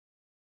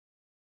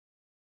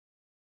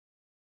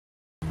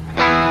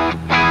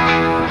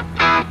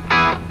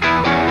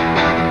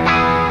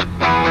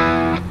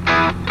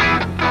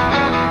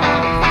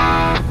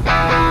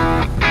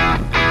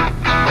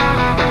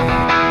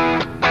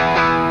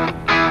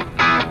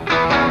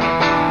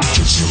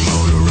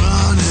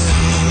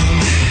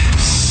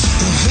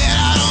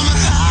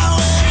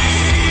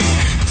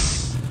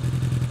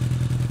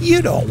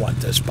You don't want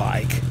this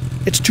bike.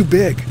 It's too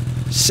big.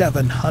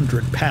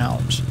 700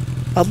 pounds.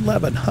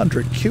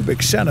 1,100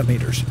 cubic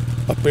centimeters.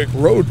 A big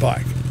road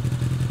bike.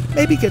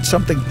 Maybe get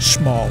something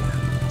smaller.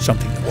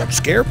 Something that won't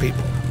scare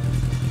people.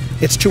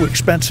 It's too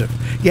expensive.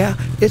 Yeah,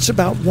 it's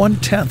about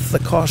 1/10 the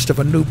cost of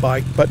a new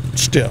bike, but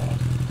still.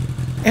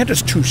 And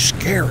it's too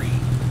scary.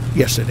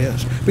 Yes, it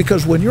is.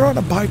 Because when you're on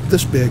a bike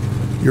this big,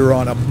 you're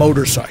on a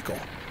motorcycle.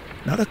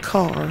 Not a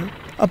car,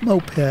 a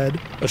moped,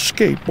 a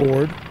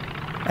skateboard.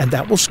 And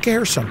that will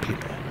scare some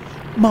people.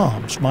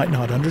 Moms might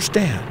not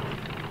understand.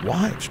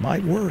 Wives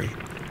might worry.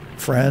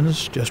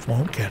 Friends just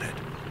won't get it.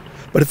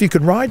 But if you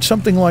can ride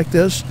something like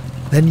this,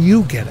 then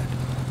you get it.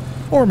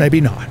 Or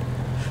maybe not.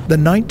 The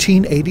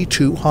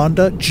 1982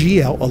 Honda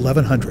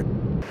GL1100.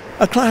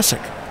 A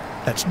classic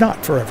that's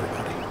not for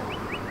everybody.